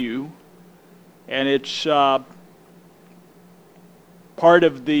you, and it's part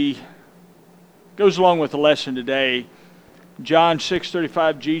of the, goes along with the lesson today. John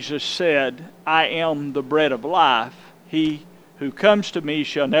 6:35, Jesus said, I am the bread of life. He who comes to me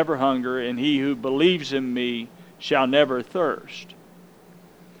shall never hunger, and he who believes in me shall never thirst.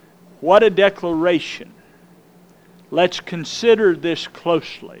 What a declaration. Let's consider this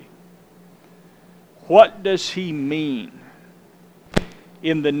closely. What does he mean?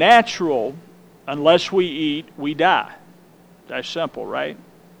 In the natural, unless we eat, we die. That's simple, right?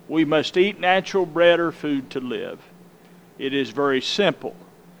 We must eat natural bread or food to live. It is very simple.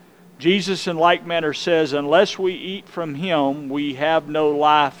 Jesus in like manner says, unless we eat from him, we have no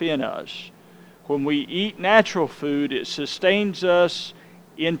life in us. When we eat natural food, it sustains us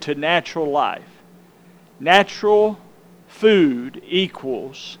into natural life. Natural food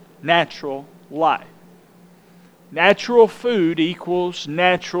equals natural life. Natural food equals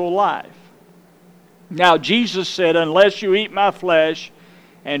natural life. Now, Jesus said, unless you eat my flesh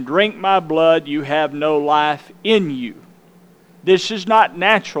and drink my blood, you have no life in you. This is not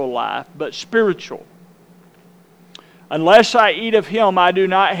natural life, but spiritual. Unless I eat of him, I do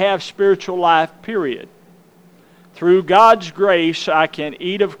not have spiritual life, period. Through God's grace, I can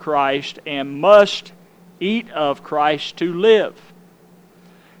eat of Christ and must eat of Christ to live.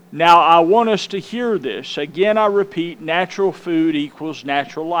 Now, I want us to hear this. Again, I repeat, natural food equals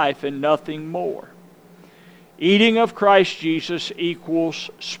natural life and nothing more. Eating of Christ Jesus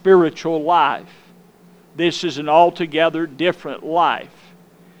equals spiritual life. This is an altogether different life.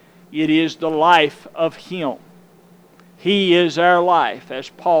 It is the life of him. He is our life, as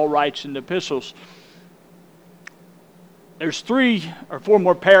Paul writes in the epistles. There's 3 or 4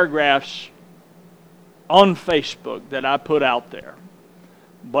 more paragraphs on Facebook that I put out there.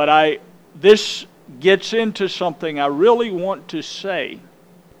 But this gets into something I really want to say.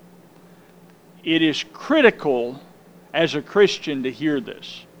 It is critical as a Christian to hear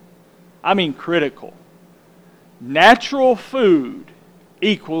this. I mean critical. Natural food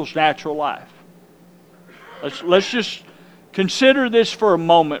equals natural life. Let's just consider this for a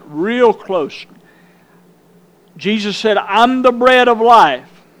moment real close. Jesus said, I'm the bread of life.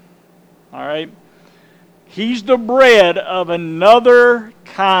 All right? He's the bread of another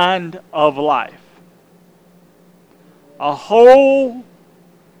kind of life. A whole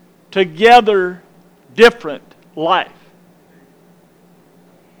together different life.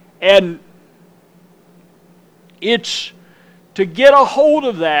 And it's to get a hold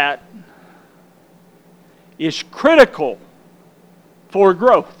of that is critical for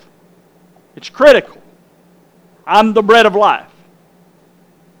growth. It's critical. I'm the bread of life.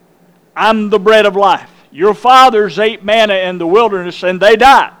 I'm the bread of life. Your fathers ate manna in the wilderness and they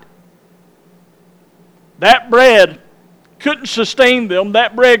died. That bread couldn't sustain them.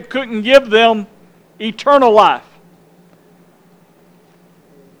 That bread couldn't give them eternal life.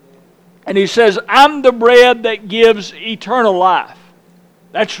 And he says, I'm the bread that gives eternal life.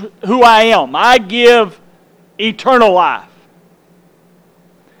 That's who I am. I give eternal life.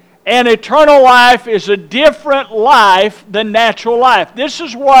 And eternal life is a different life than natural life. This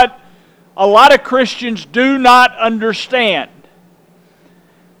is what a lot of Christians do not understand.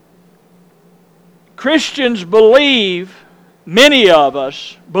 Christians believe, many of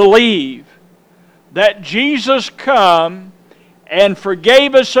us believe, that Jesus come and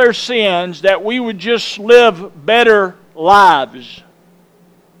forgave us our sins, that we would just live better lives.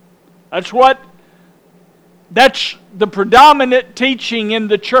 That's the predominant teaching in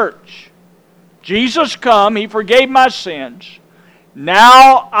the church. Jesus come, he forgave my sins.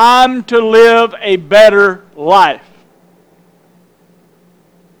 Now I'm to live a better life.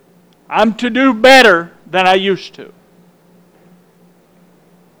 I'm to do better than I used to.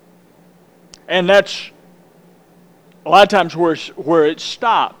 And that's a lot of times where it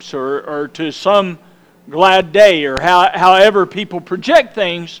stops, or to some glad day, or however people project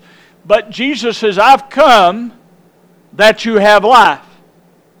things. But Jesus says, I've come that you have life.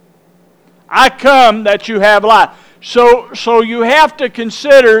 I come that you have life. So you have to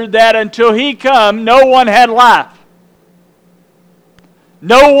consider that until he come, no one had life.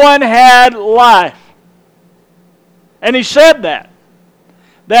 No one had life. And he said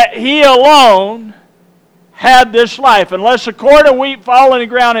that he alone had this life. Unless a corn of wheat fall in the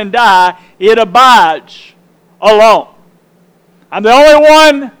ground and die, it abides alone. I'm the only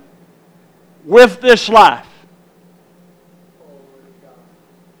one with this life.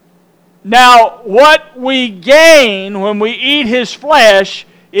 Now, what we gain when we eat his flesh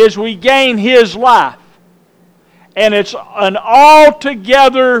is we gain his life. And it's an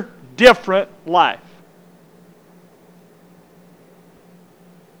altogether different life.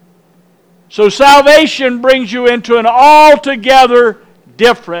 So salvation brings you into an altogether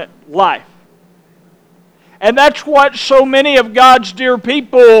different life. And that's what so many of God's dear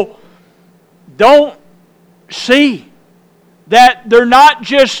people don't see. That they're not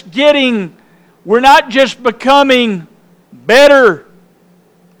just we're not just becoming better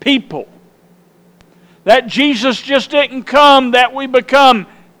people. That Jesus just didn't come that we become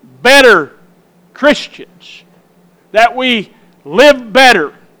better Christians. That we live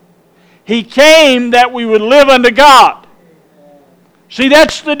better. He came that we would live unto God. See,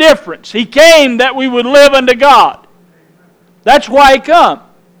 that's the difference. He came that we would live unto God. That's why He come.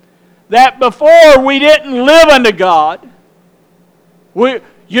 That before we didn't live unto God,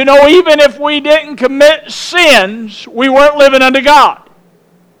 even if we didn't commit sins, we weren't living unto God.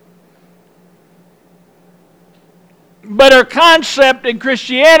 But our concept in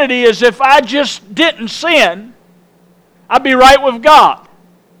Christianity is if I just didn't sin, I'd be right with God.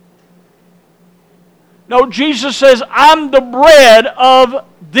 No, Jesus says, I'm the bread of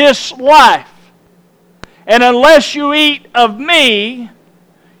this life. And unless you eat of me,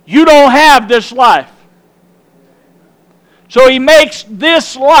 you don't have this life. So He makes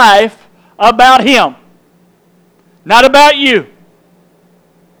this life about Him, not about you.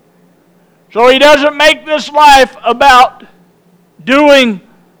 So He doesn't make this life about doing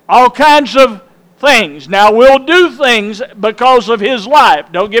all kinds of things. Now, we'll do things because of His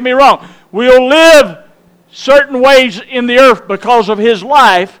life. Don't get me wrong. We'll live certain ways in the earth because of His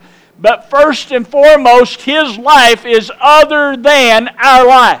life. But first and foremost, His life is other than our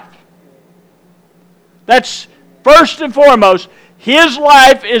life. That's first and foremost. His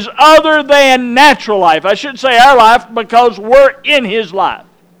life is other than natural life. I shouldn't say our life because we're in His life.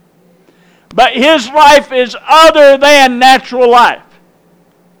 But His life is other than natural life.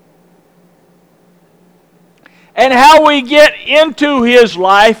 And how we get into His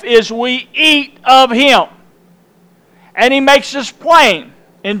life is we eat of Him. And He makes this plain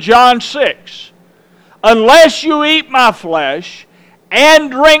in John 6. Unless you eat my flesh and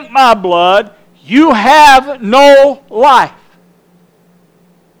drink my blood, you have no life.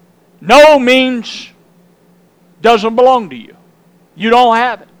 No means doesn't belong to you. You don't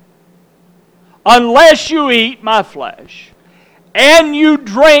have it. Unless you eat my flesh and you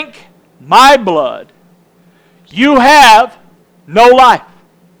drink my blood, you have no life.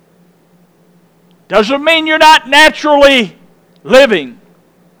 Doesn't mean you're not naturally living.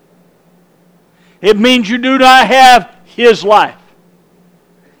 It means you do not have His life.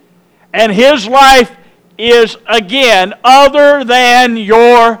 And His life is, again, other than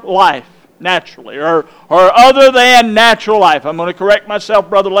your life, naturally, or other than natural life. I'm going to correct myself,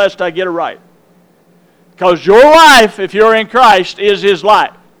 brother, lest I get it right. Because your life, if you're in Christ, is His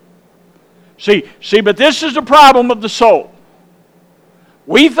life. See, but this is the problem of the soul.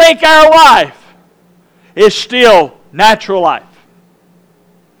 We think our life is still natural life.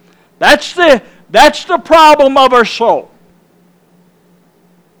 That's the problem of our soul.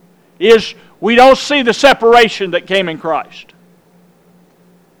 Is we don't see the separation that came in Christ.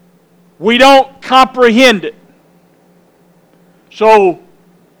 We don't comprehend it. So,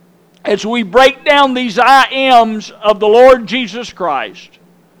 as we break down these I ams of the Lord Jesus Christ,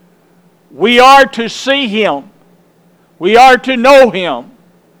 we are to see Him. We are to know Him.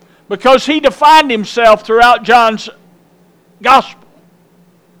 Because He defined Himself throughout John's Gospel.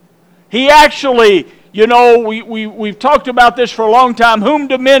 He actually, we've talked about this for a long time. Whom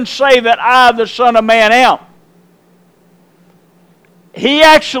do men say that I, the Son of Man, am? He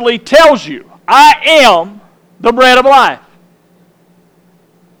actually tells you, I am the bread of life.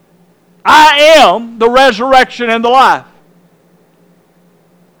 I am the resurrection and the life.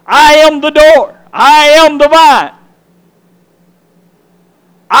 I am the door. I am the vine.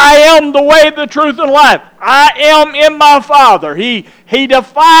 I am the way, the truth, and life. I am in my Father. He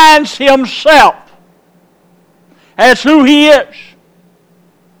defines Himself as who He is.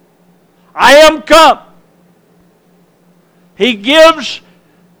 I am come. He gives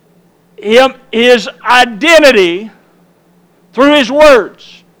Him His identity through His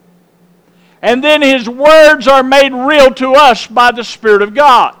words. And then His words are made real to us by the Spirit of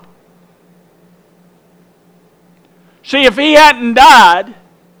God. See, if He hadn't died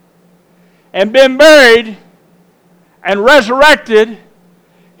and been buried and resurrected,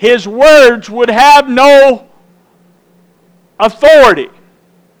 His words would have no authority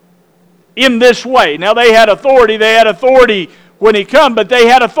in this way. Now they had authority when He come, but they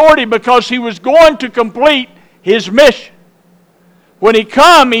had authority because He was going to complete His mission. When He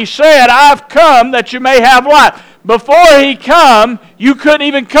come, He said, I've come that you may have life. Before He come, you couldn't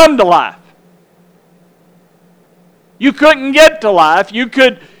even come to life. You couldn't get to life. You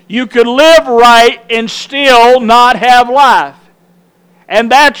could You could live right and still not have life. And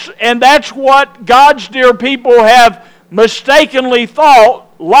that's what God's dear people have mistakenly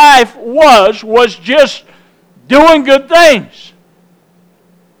thought life was just doing good things.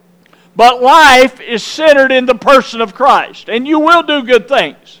 But life is centered in the person of Christ. And you will do good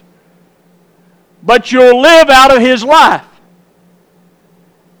things. But you'll live out of His life.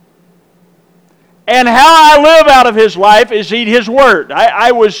 And how I live out of His life is eat His Word.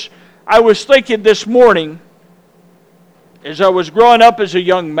 I was thinking this morning, as I was growing up as a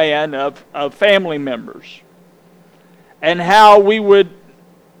young man, of family members. And how we would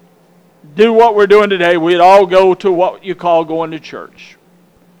do what we're doing today. We'd all go to what you call going to church.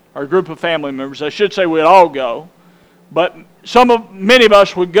 Our group of family members. I should say we'd all go. But many of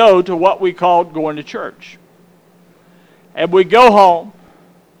us would go to what we called going to church. And we'd go home.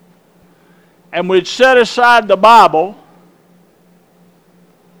 And we'd set aside the Bible.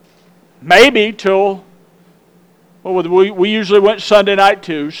 Maybe till, we usually went Sunday night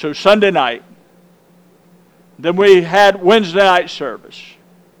too. So Sunday night. Then we had Wednesday night service.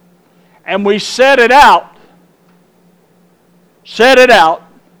 And we set it out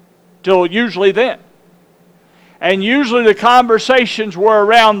till usually then. And usually the conversations were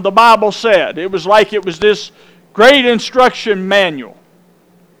around the Bible said. It was like it was this great instruction manual.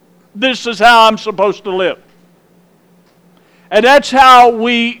 This is how I'm supposed to live. And that's how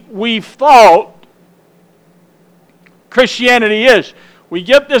we thought Christianity is. We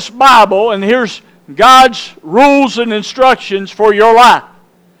get this Bible and here's God's rules and instructions for your life.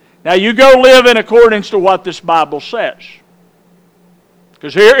 Now you go live in accordance to what this Bible says.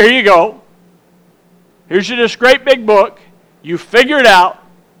 Because here you go. Here's this great big book. You figure it out.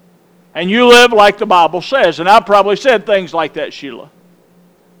 And you live like the Bible says. And I probably said things like that, Sheila.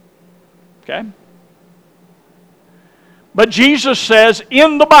 Okay? But Jesus says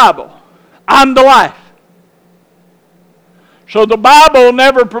in the Bible, I'm the life. So the Bible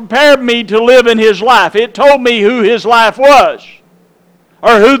never prepared me to live in His life. It told me who His life was.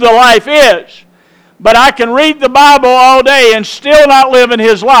 Or who the life is. But I can read the Bible all day and still not live in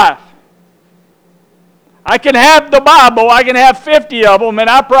His life. I can have the Bible, I can have 50 of them, and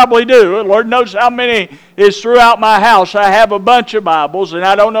I probably do. Lord knows how many is throughout my house. I have a bunch of Bibles, and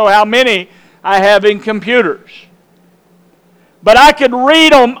I don't know how many I have in computers. But I could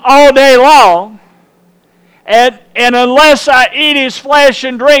read them all day long, and unless I eat His flesh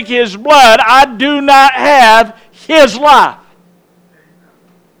and drink His blood, I do not have His life.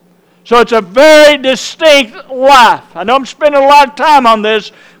 So it's a very distinct life. I know I'm spending a lot of time on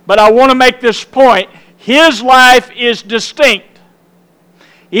this, but I want to make this point. His life is distinct.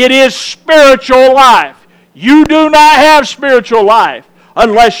 It is spiritual life. You do not have spiritual life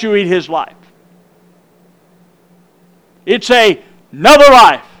unless you eat His life. It's another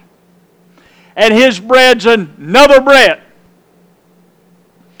life. And His bread's another bread.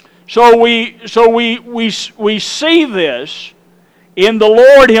 So we see this in the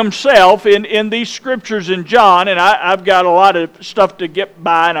Lord Himself, in these scriptures in John, and I've got a lot of stuff to get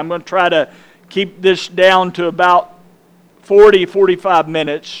by, and I'm going to try to keep this down to about 45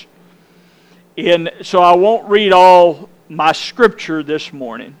 minutes. So I won't read all my scripture this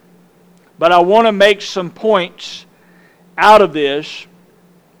morning, but I want to make some points out of this.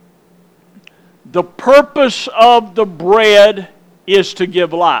 The purpose of the bread is to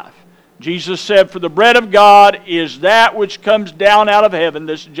give life. Jesus said, for the bread of God is that which comes down out of heaven,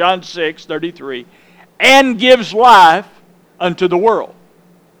 this is John 6:33, and gives life unto the world.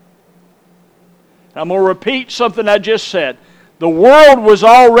 I'm going to repeat something I just said. The world was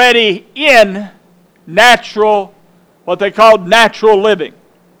already in what they called natural living.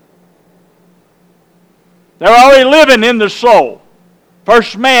 They're already living in the soul.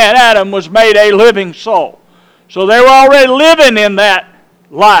 First man, Adam, was made a living soul. So they were already living in that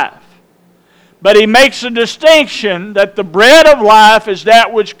life. But He makes a distinction that the bread of life is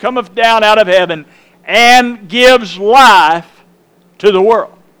that which cometh down out of heaven and gives life to the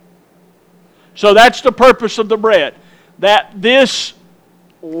world. So that's the purpose of the bread. That this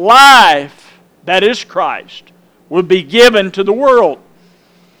life that is Christ will be given to the world.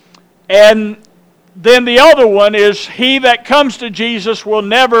 And then the other one is, he that comes to Jesus will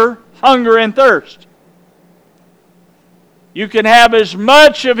never hunger and thirst. You can have as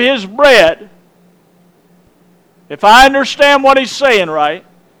much of His bread. If I understand what He's saying right,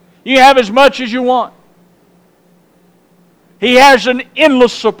 you have as much as you want. He has an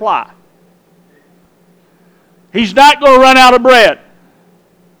endless supply. He's not going to run out of bread.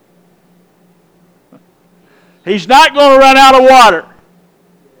 He's not going to run out of water.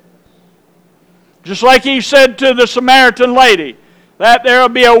 Just like He said to the Samaritan lady, that there will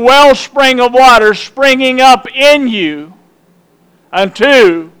be a wellspring of water springing up in you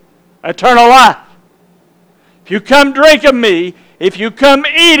unto eternal life. If you come drink of me, if you come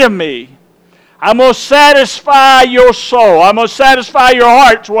eat of me, I'm going to satisfy your soul. I'm going to satisfy your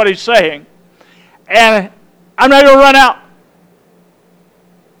heart, is what he's saying. And I'm not going to run out.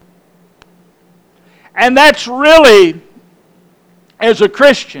 And that's really, as a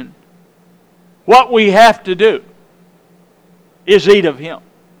Christian, what we have to do is eat of Him.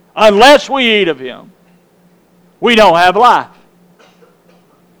 Unless we eat of Him, we don't have life.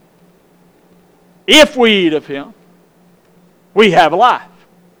 If we eat of Him, we have life.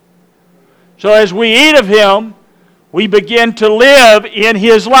 So as we eat of Him, we begin to live in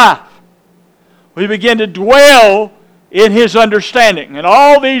His life. We begin to dwell in His understanding. And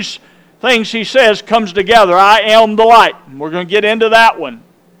all these things He says comes together. I am the light. And we're going to get into that one.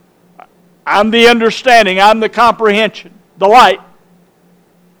 I'm the understanding. I'm the comprehension. The light.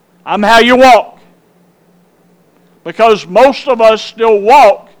 I'm how you walk. Because most of us still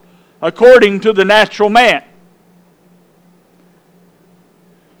walk according to the natural man.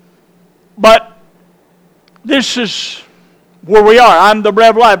 But this is where we are. I'm the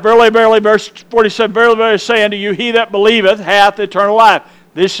bread of life. Verily, verily, verse 47, verily, verily, I say unto you, he that believeth hath eternal life.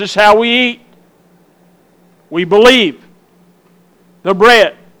 This is how we eat. We believe the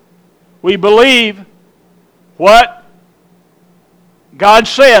bread. We believe what God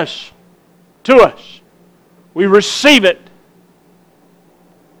says to us. We receive it.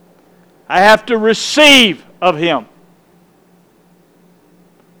 I have to receive of Him.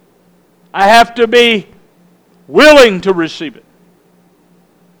 I have to be willing to receive it.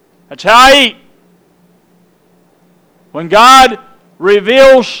 That's how I eat. When God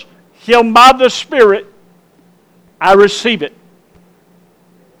reveals Him by the Spirit, I receive it.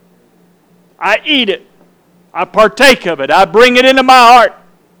 I eat it. I partake of it. I bring it into my heart.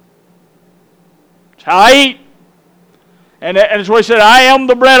 That's how I eat. And that's what He said, I am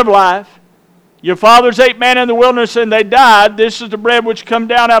the bread of life. Your fathers ate manna in the wilderness and they died. This is the bread which come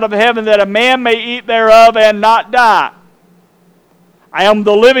down out of heaven, that a man may eat thereof and not die. I am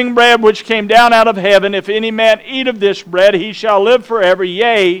the living bread which came down out of heaven. If any man eat of this bread, he shall live forever.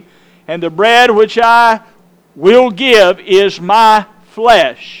 Yea, and the bread which I will give is my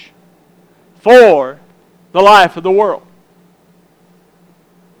flesh for the life of the world.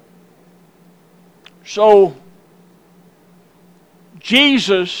 So,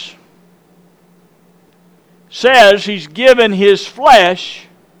 Jesus says He's given His flesh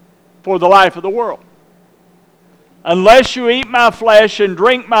for the life of the world. Unless you eat my flesh and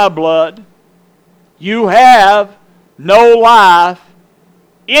drink my blood, you have no life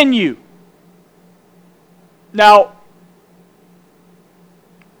in you. Now,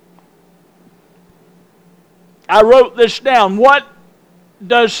 I wrote this down. What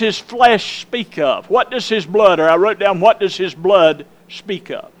does His flesh speak of? What does His blood, or I wrote down, what does His blood speak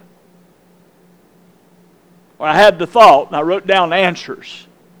of? Well, I had the thought, and I wrote down answers.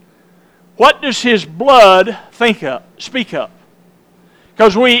 What does His blood speak of?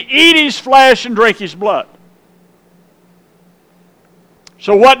 Because we eat His flesh and drink His blood.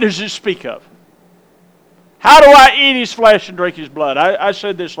 So what does it speak of? How do I eat His flesh and drink His blood? I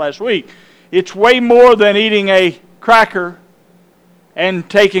said this last week. It's way more than eating a cracker and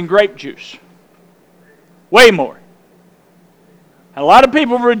taking grape juice. Way more. A lot of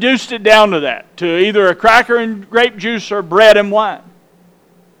people have reduced it down to that, to either a cracker and grape juice or bread and wine.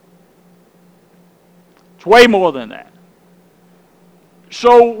 It's way more than that.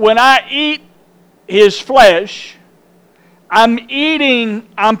 So when I eat His flesh, I'm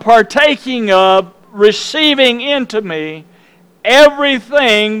partaking of, receiving into me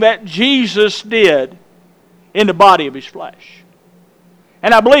everything that Jesus did in the body of His flesh.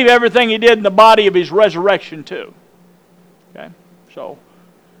 And I believe everything He did in the body of His resurrection too. Okay? So,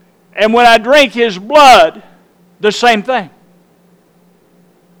 and when I drink His blood, the same thing.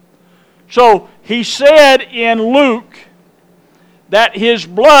 So, He said in Luke that His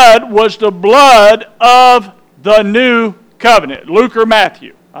blood was the blood of the new covenant. Luke or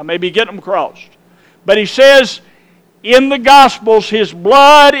Matthew. I may be getting them crossed. But He says in the Gospels, His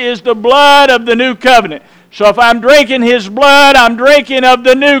blood is the blood of the new covenant. So if I'm drinking His blood, I'm drinking of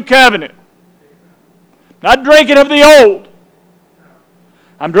the new covenant. Not drinking of the old.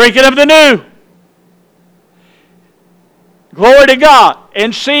 I'm drinking of the new. Glory to God.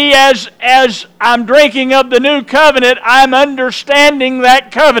 And see, as I'm drinking of the new covenant, I'm understanding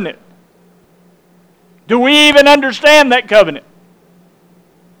that covenant. Do we even understand that covenant?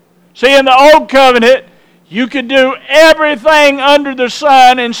 See, in the old covenant, you could do everything under the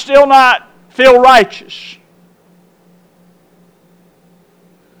sun and still not feel righteous.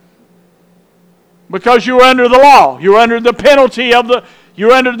 Because you were under the law. You were under the penalty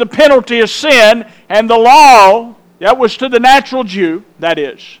of sin, and the law, that was to the natural Jew, that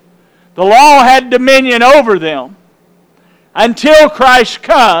is. The law had dominion over them until Christ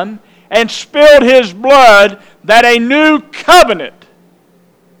come and spilled His blood, that a new covenant,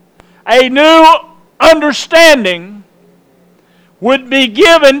 a new understanding would be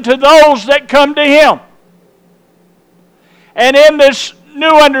given to those that come to Him. And in this new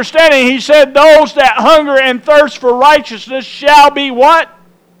understanding, He said, those that hunger and thirst for righteousness shall be what?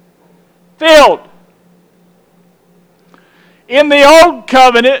 Filled. In the old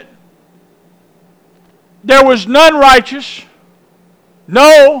covenant, there was none righteous.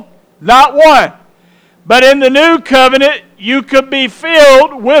 No, not one. But in the new covenant, you could be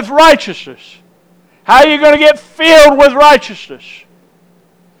filled with righteousness. How are you going to get filled with righteousness?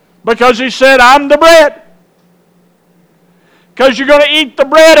 Because He said, I'm the bread. Because you're going to eat the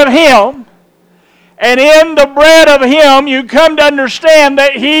bread of Him. And in the bread of Him, you come to understand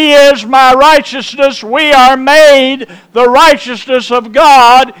that He is my righteousness. We are made the righteousness of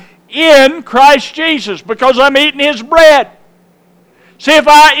God in Christ Jesus, because I'm eating His bread. See, if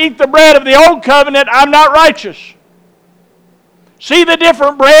I eat the bread of the old covenant, I'm not righteous. See the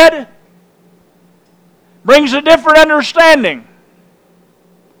different bread? Brings a different understanding.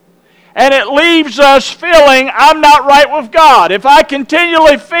 And it leaves us feeling I'm not right with God. If I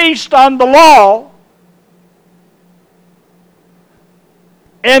continually feast on the law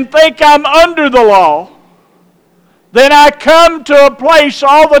and think I'm under the law, then I come to a place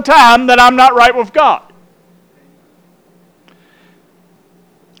all the time that I'm not right with God.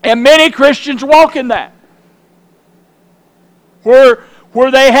 And many Christians walk in that. Where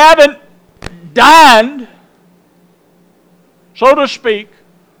they haven't dined, so to speak.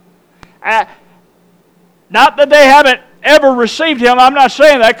 Not that they haven't ever received Him. I'm not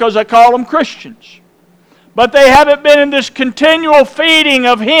saying that because I call them Christians. But they haven't been in this continual feeding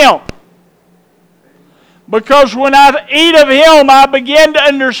of Him. Because when I eat of Him, I begin to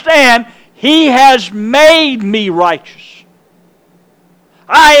understand He has made me righteous.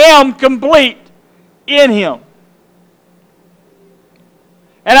 I am complete in Him.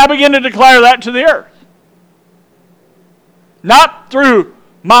 And I begin to declare that to the earth. Not through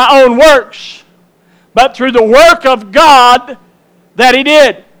my own works, but through the work of God that He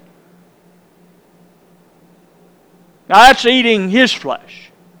did. Now that's eating His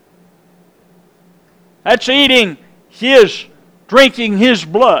flesh. That's eating His, drinking His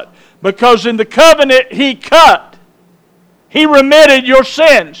blood. Because in the covenant He cut, He remitted your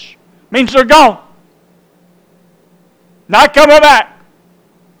sins. Means they're gone. Not coming back.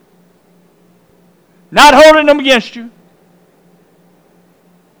 Not holding them against you.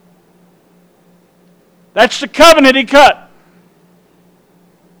 That's the covenant He cut.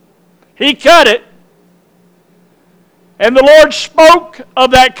 He cut it. And the Lord spoke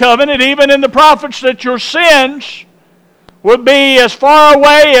of that covenant, even in the prophets, that your sins would be as far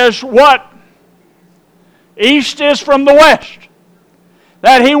away as what? East is from the west.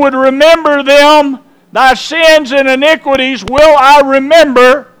 That He would remember them, thy sins and iniquities will I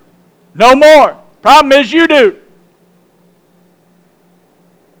remember no more. Problem is you do.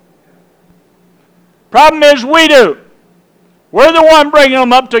 Problem is we do. We're the one bringing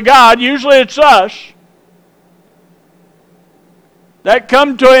them up to God. Usually it's us that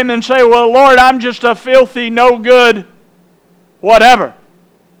come to Him and say, well, Lord, I'm just a filthy, no good, whatever.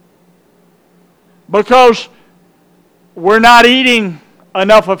 Because we're not eating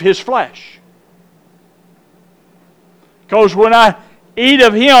enough of His flesh. Because when I eat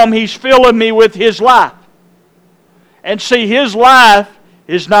of Him, He's filling me with His life. And see, His life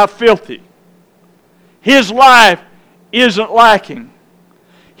is not filthy. His life isn't lacking.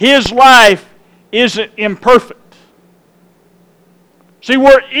 His life isn't imperfect. See,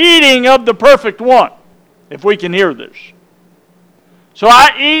 we're eating of the perfect one, if we can hear this. So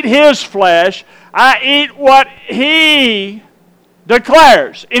I eat His flesh. I eat what He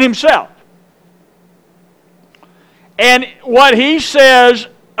declares in Himself. And what He says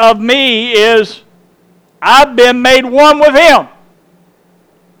of me is, I've been made one with Him.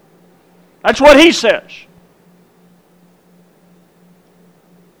 That's what He says.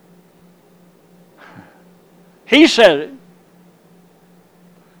 He said it.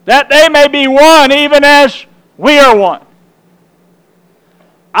 That they may be one even as we are one.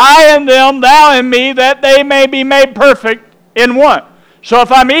 I in them, thou in me, that they may be made perfect in one. So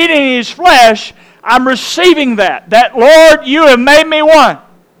if I'm eating His flesh, I'm receiving that. That, Lord, you have made me one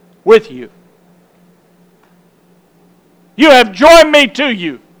with you. You have joined me to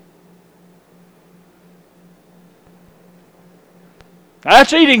you. Now,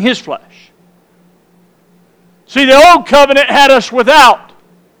 that's eating His flesh. See, the old covenant had us without.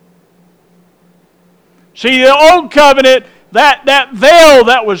 See, the old covenant, that veil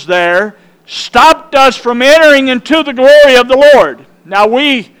that was there, stopped us from entering into the glory of the Lord. Now,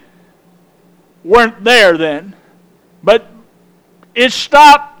 we weren't there then, but it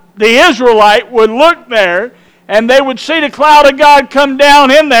stopped. The Israelite would look there, and they would see the cloud of God come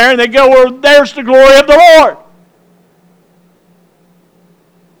down in there, and they'd go, well, there's the glory of the Lord.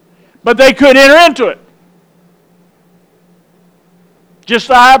 But they couldn't enter into it. Just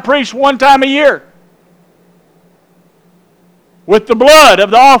the high priest one time a year, with the blood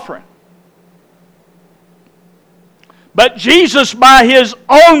of the offering. But Jesus, by His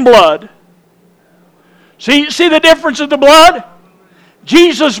own blood, see the difference of the blood?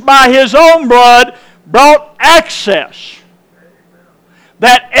 Jesus, by His own blood, brought access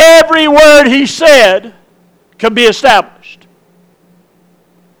that every word He said could be established.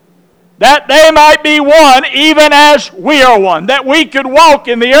 That they might be one, even as we are one. That we could walk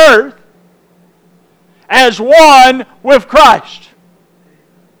in the earth as one with Christ.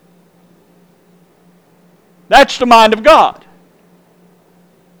 That's the mind of God.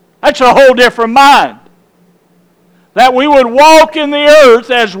 That's a whole different mind. That we would walk in the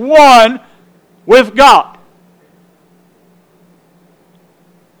earth as one with God.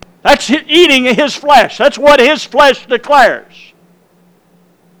 That's eating His flesh. That's what His flesh declares.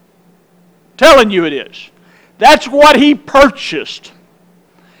 Telling you it is. That's what He purchased.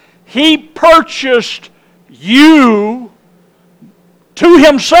 He purchased you to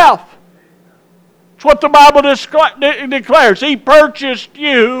Himself. That's what the Bible declares. He purchased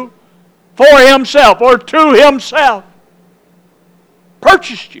you for Himself or to Himself.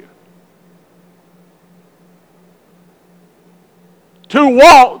 Purchased you. To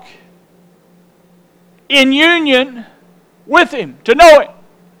walk in union with Him. To know Him.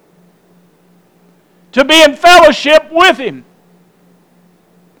 To be in fellowship with Him.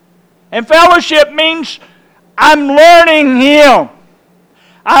 And fellowship means I'm learning Him.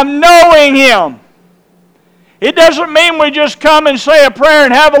 I'm knowing Him. It doesn't mean we just come and say a prayer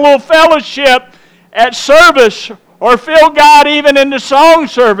and have a little fellowship at service or feel God even in the song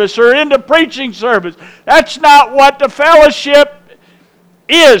service or in the preaching service. That's not what the fellowship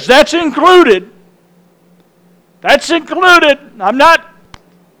is. That's included. That's included. I'm not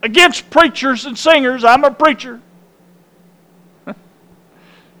against preachers and singers. I'm a preacher.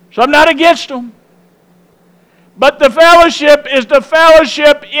 So I'm not against them. But the fellowship is the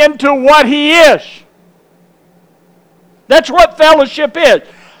fellowship into what He is. That's what fellowship is.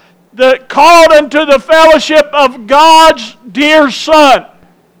 Called into the fellowship of God's dear Son.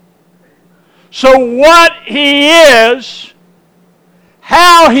 So what He is,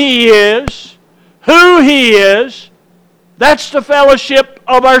 how He is, who He is, that's the fellowship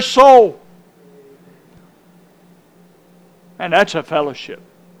of our soul. And that's a fellowship.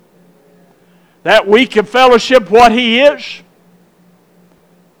 That we can fellowship what He is.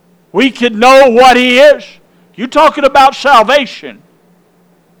 We can know what He is. You're talking about salvation.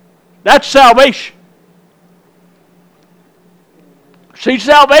 That's salvation. See,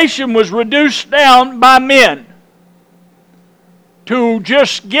 salvation was reduced down by men to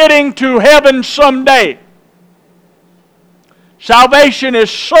just getting to heaven someday. Salvation is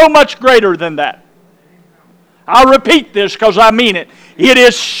so much greater than that. I'll repeat this because I mean it. It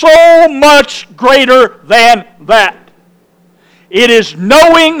is so much greater than that. It is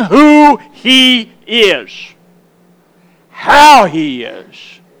knowing who He is, how He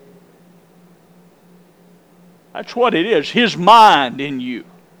is. That's what it is. His mind in you.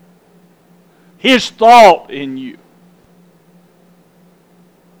 His thought in you.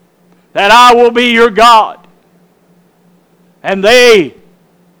 That I will be your God. And they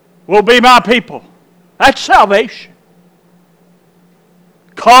will be my people. That's salvation.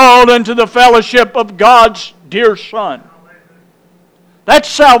 Called into the fellowship of God's dear Son. That's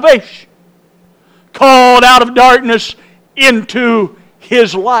salvation. Called out of darkness into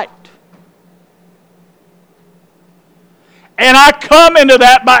His light. And I come into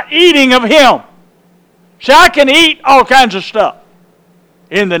that by eating of Him. See, I can eat all kinds of stuff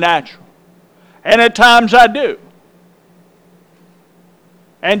in the natural. And at times I do.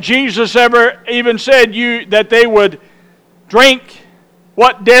 And Jesus ever even said that they would drink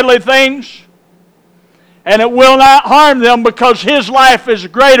what deadly things? And it will not harm them because His life is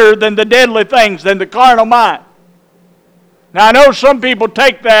greater than the deadly things, than the carnal mind. Now I know some people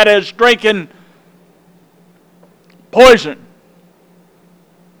take that as drinking poison.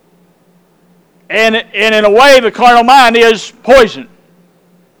 And in a way the carnal mind is poison.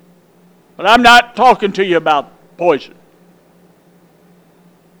 But I'm not talking to you about poison.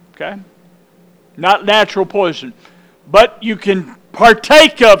 Okay? not natural poison. But you can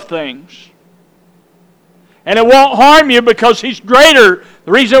partake of things. And it won't harm you because He's greater.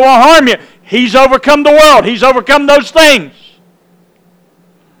 The reason it won't harm you, He's overcome the world. He's overcome those things.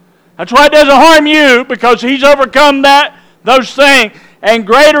 That's why it doesn't harm you, because He's overcome those things. And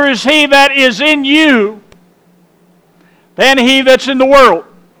greater is He that is in you than he that's in the world.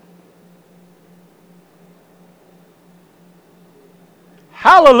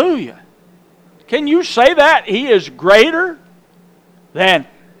 Hallelujah. Can you say that? He is greater than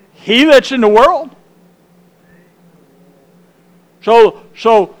he that's in the world? So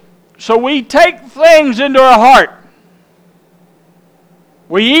we take things into our heart.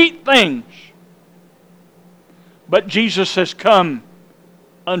 We eat things. But Jesus says, come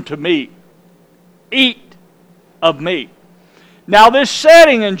unto me. Eat of me. Now this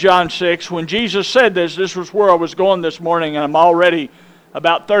setting in John 6, when Jesus said this was where I was going this morning, and I'm already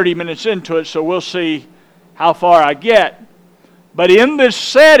about 30 minutes into it, so we'll see how far I get. But in this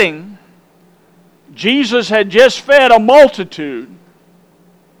setting, Jesus had just fed a multitude,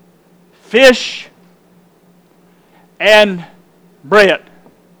 fish and bread,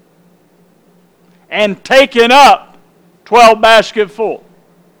 and taken up 12 baskets full.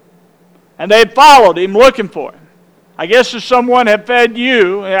 And they had followed Him looking for Him. I guess if someone had fed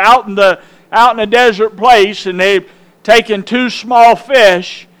you out in a desert place, and they've taken 2 small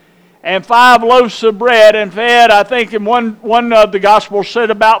fish and 5 loaves of bread and fed, I think in one of the Gospels said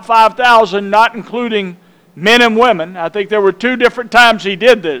about 5,000, not including men and women. I think there were 2 different times He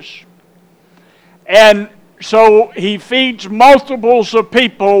did this. And so He feeds multiples of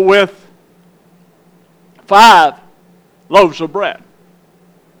people with 5 loaves of bread.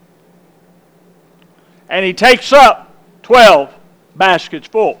 And He takes up 12 baskets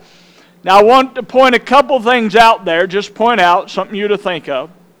full. Now I want to point a couple things out there, just point out something you to think of.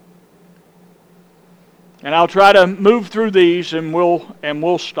 And I'll try to move through these and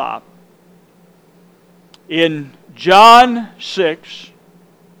we'll stop. In John 6,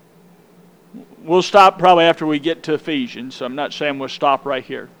 we'll stop probably after we get to Ephesians, so I'm not saying we'll stop right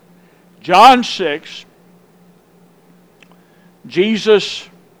here. John 6, Jesus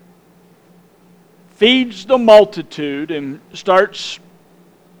feeds the multitude and starts,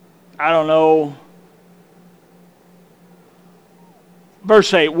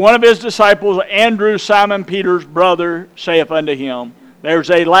 verse 8, one of His disciples, Andrew, Simon Peter's brother, saith unto Him,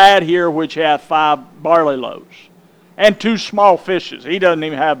 there's a lad here which hath 5 barley loaves, and 2 small fishes. He doesn't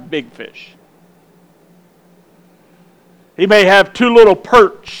even have big fish. He may have 2 little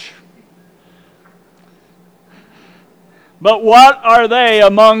perch. But what are they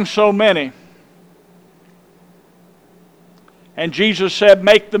among so many? And Jesus said,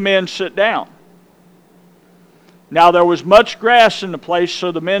 make the men sit down. Now there was much grass in the place,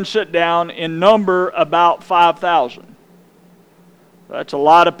 so the men sat down, in number about 5,000. That's a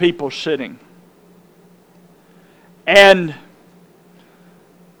lot of people sitting. And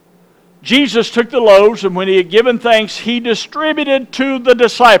Jesus took the loaves, and when He had given thanks, He distributed to the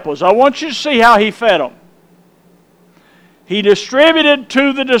disciples. I want you to see how He fed them. He distributed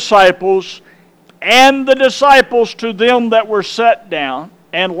to the disciples, and the disciples to them that were set down,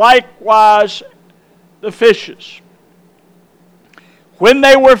 and likewise the fishes. When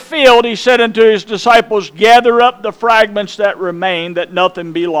they were filled, He said unto His disciples, gather up the fragments that remain, that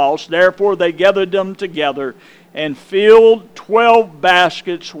nothing be lost. Therefore they gathered them together, and filled 12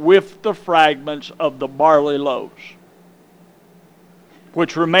 baskets with the fragments of the barley loaves,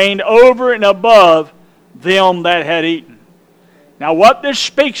 which remained over and above them that had eaten. Now what this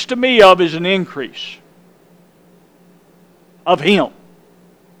speaks to me of is an increase of Him.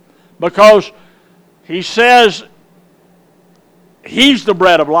 Because He says He's the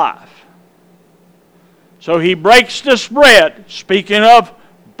bread of life. So He breaks this bread, speaking of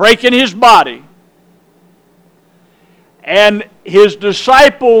breaking His body. And His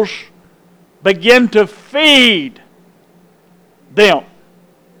disciples begin to feed them.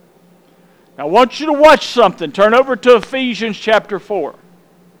 Now I want you to watch something. Turn over to Ephesians chapter 4.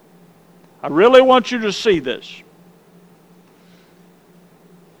 I really want you to see this.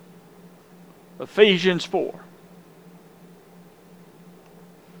 Ephesians 4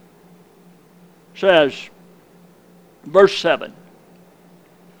 says, verse 7,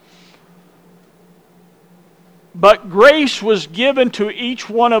 but grace was given to each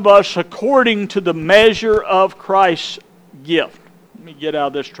one of us according to the measure of Christ's gift. Let me get out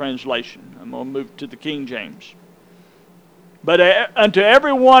of this translation. I'm going to move to the King James. But unto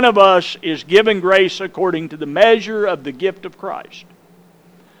every one of us is given grace according to the measure of the gift of Christ.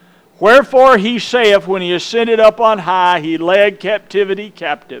 Wherefore He saith, when He ascended up on high, He led captivity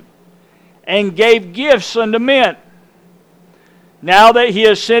captive, and gave gifts unto men. Now that he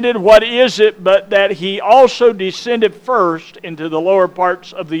ascended, what is it but that he also descended first into the lower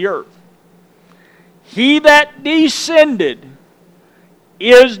parts of the earth? He that descended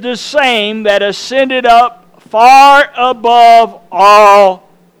is the same that ascended up far above all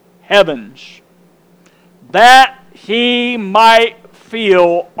heavens, that he might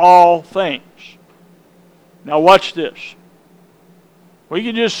feel all things. Now watch this. We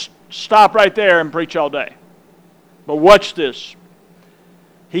can just stop right there and preach all day. But watch this.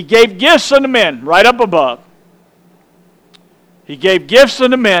 He gave gifts unto men, right up above. He gave gifts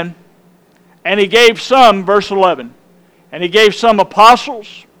unto men, and he gave some, verse 11, and he gave some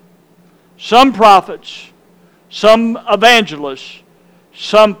apostles, some prophets, some evangelists,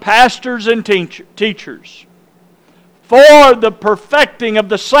 some pastors and teachers, for the perfecting of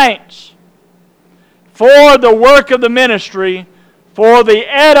the saints, for the work of the ministry, for the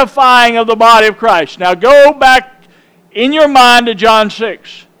edifying of the body of Christ. Now go back in your mind to John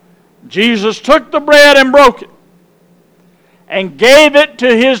 6. Jesus took the bread and broke it and gave it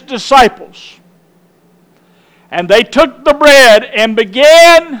to his disciples. And they took the bread and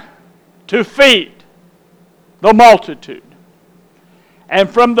began to feed the multitude. And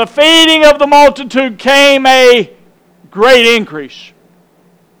from the feeding of the multitude came a great increase.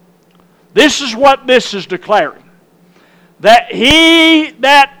 This is what this is declaring. That he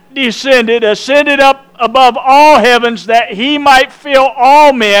that descended, ascended up above all heavens, that he might fill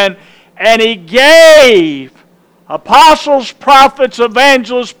all men, and he gave apostles, prophets,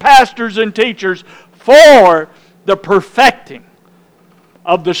 evangelists, pastors, and teachers for the perfecting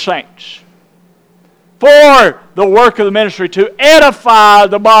of the saints, for the work of the ministry, to edify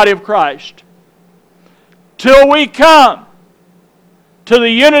the body of Christ, till we come to the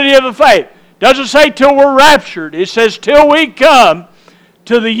unity of the faith. Doesn't say till we're raptured. It says till we come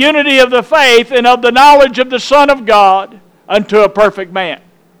to the unity of the faith and of the knowledge of the Son of God unto a perfect man.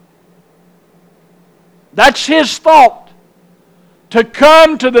 That's his thought. To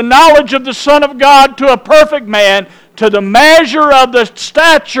come to the knowledge of the Son of God, to a perfect man, to the measure of the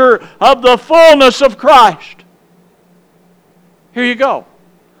stature of the fullness of Christ. Here you go.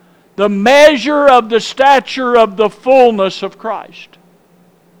 The measure of the stature of the fullness of Christ.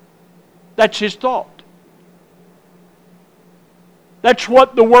 That's his thought. That's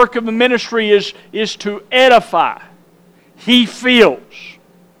what the work of the ministry is to edify. He feels.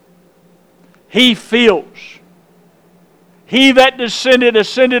 He feels. He that descended,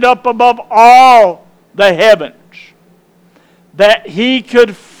 ascended up above all the heavens, that he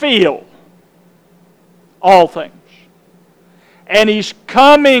could feel all things. And he's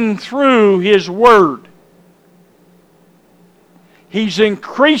coming through his word. He's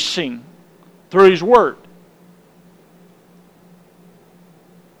increasing through his word.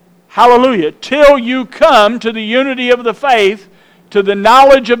 Hallelujah. Till you come to the unity of the faith, to the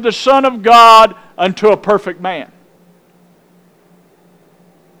knowledge of the Son of God, unto a perfect man.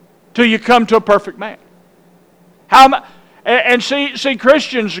 Till you come to a perfect man. And see,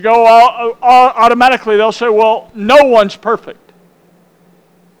 Christians go automatically, they'll say, well, no one's perfect.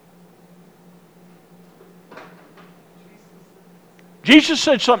 Jesus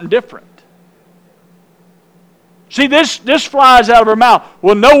said something different. See, this flies out of her mouth.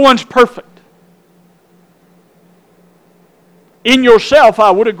 Well, no one's perfect. In yourself,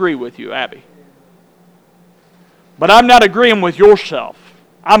 I would agree with you, Abby. But I'm not agreeing with yourself.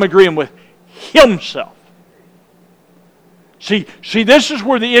 I'm agreeing with himself. See, this is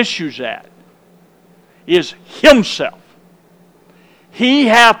where the issue's at. Is himself. He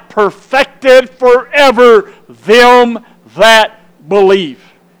hath perfected forever them that believe.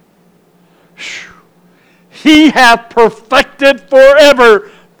 He hath perfected forever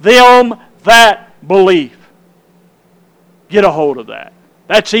them that believe. Get a hold of that.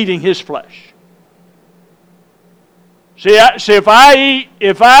 That's eating his flesh. See, if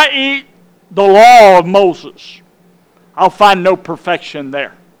I eat the law of Moses, I'll find no perfection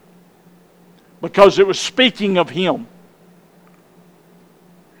there. Because it was speaking of him.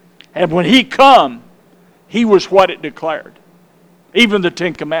 And when he come, he was what it declared. Even the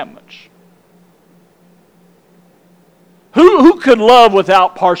Ten Commandments. Who could love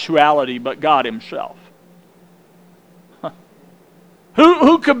without partiality but God himself?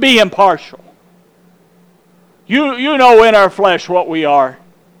 Who could be impartial? You know in our flesh what we are.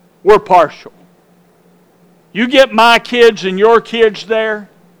 We're partial. You get my kids and your kids there,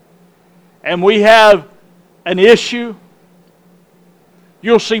 and we have an issue,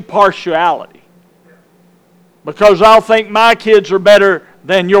 you'll see partiality. Because I'll think my kids are better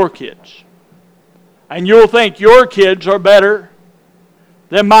than your kids. And you'll think your kids are better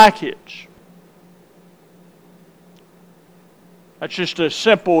than my kids. That's just a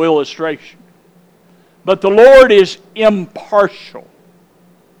simple illustration. But the Lord is impartial.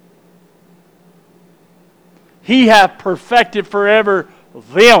 He hath perfected forever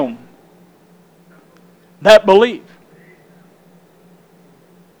them that believe.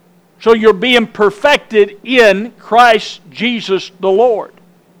 So you're being perfected in Christ Jesus the Lord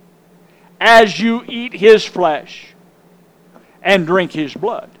as you eat His flesh and drink His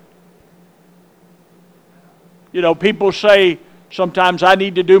blood. You know, people say sometimes, I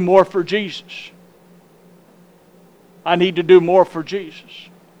need to do more for Jesus. I need to do more for Jesus.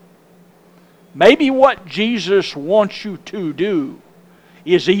 Maybe what Jesus wants you to do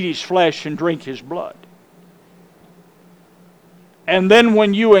is eat His flesh and drink His blood. And then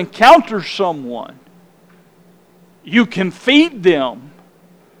when you encounter someone, you can feed them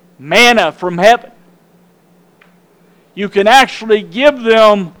manna from heaven. You can actually give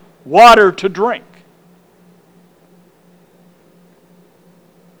them water to drink.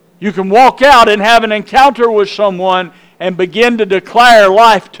 You can walk out and have an encounter with someone and begin to declare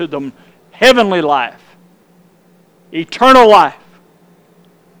life to them. Heavenly life. Eternal life.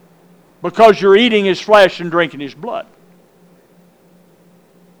 Because you're eating His flesh and drinking His blood.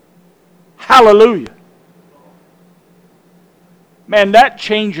 Hallelujah. Man, that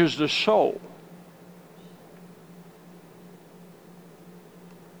changes the soul.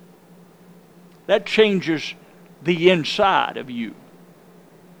 That changes the inside of you.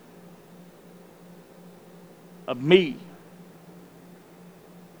 Of me.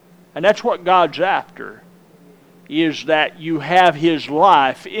 And that's what God's after, is that you have His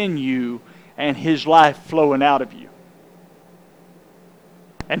life in you and His life flowing out of you.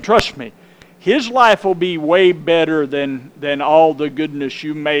 And trust me, His life will be way better than all the goodness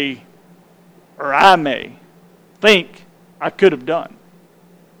you may, or I may, think I could have done.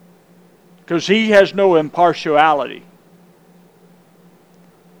 Because He has no impartiality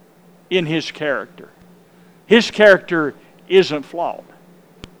in His character. His character isn't flawed.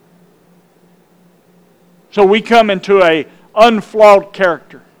 So we come into an unflawed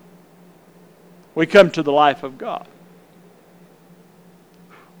character. We come to the life of God.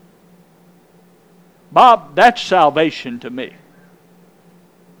 Bob, that's salvation to me.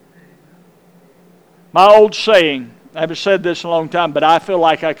 My old saying, I haven't said this in a long time, but I feel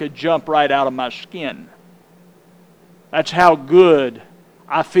like I could jump right out of my skin. That's how good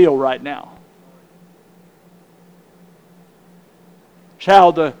I feel right now. It's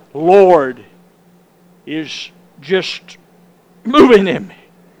how the Lord is just moving in me.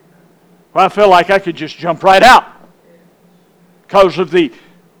 I feel like I could just jump right out because of the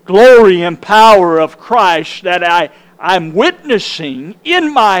glory and power of Christ that I'm witnessing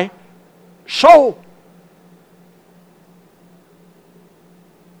in my soul.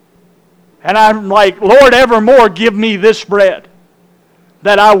 And I'm like, Lord, evermore give me this bread,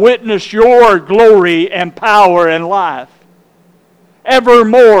 that I witness your glory and power and life.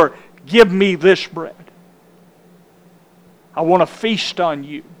 Evermore give me this bread. I want to feast on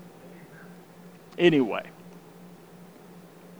you. Anyway.